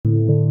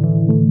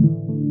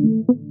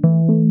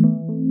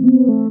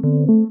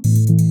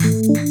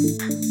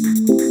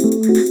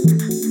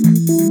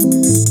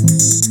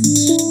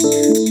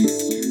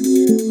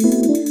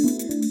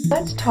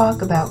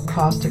talk about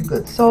cost of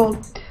goods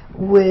sold,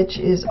 which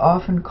is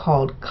often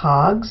called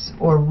COGS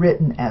or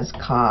written as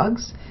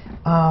COGS,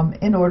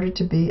 in order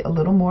to be a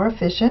little more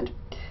efficient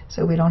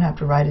so we don't have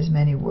to write as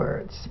many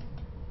words.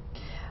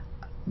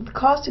 The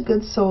cost of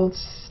goods sold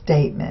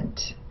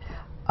statement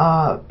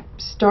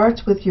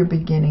starts with your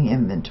beginning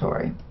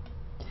inventory.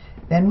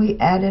 Then we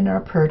add in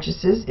our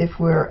purchases if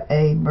we're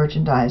a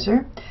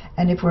merchandiser,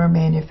 and if we're a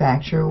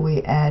manufacturer,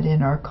 we add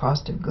in our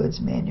cost of goods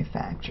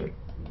manufactured.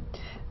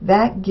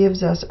 That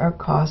gives us our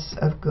costs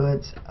of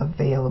goods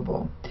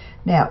available.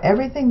 Now,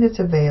 everything that's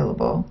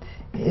available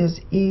is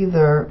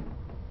either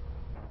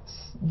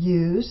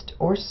used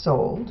or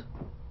sold,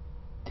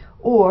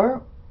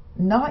 or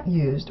not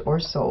used or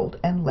sold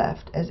and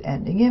left as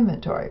ending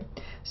inventory.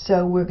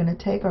 So we're going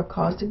to take our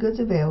cost of goods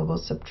available,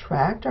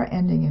 subtract our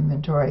ending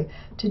inventory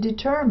to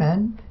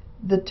determine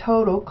the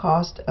total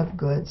cost of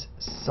goods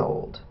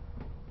sold.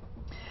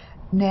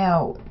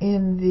 Now,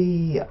 in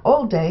the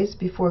old days,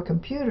 before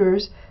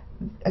computers,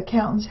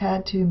 accountants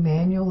had to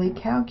manually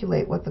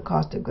calculate what the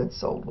cost of goods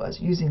sold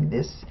was using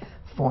this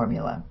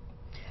formula.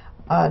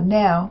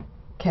 Now,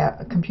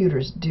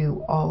 computers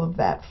do all of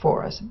that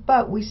for us,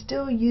 but we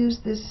still use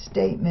this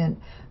statement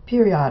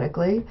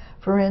periodically.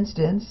 For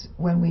instance,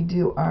 when we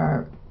do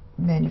our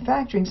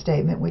manufacturing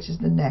statement, which is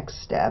the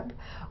next step,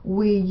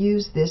 we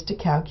use this to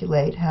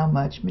calculate how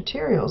much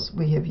materials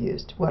we have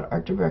used, what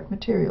our direct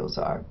materials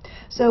are.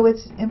 So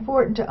it's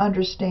important to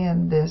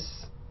understand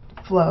this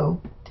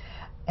flow,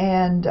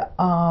 and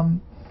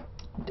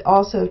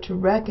also to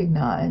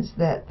recognize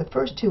that the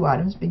first two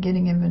items,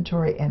 beginning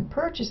inventory and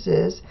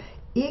purchases,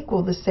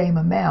 equal the same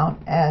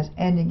amount as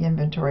ending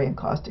inventory and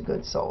cost of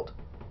goods sold.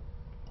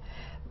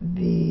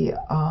 The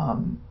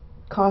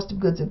cost of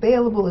goods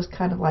available is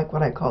kind of like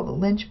what I call the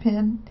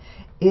linchpin.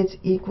 It's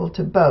equal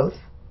to both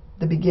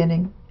the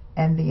beginning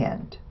and the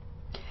end.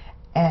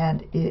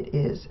 And it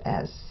is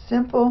as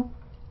simple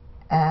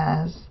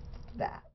as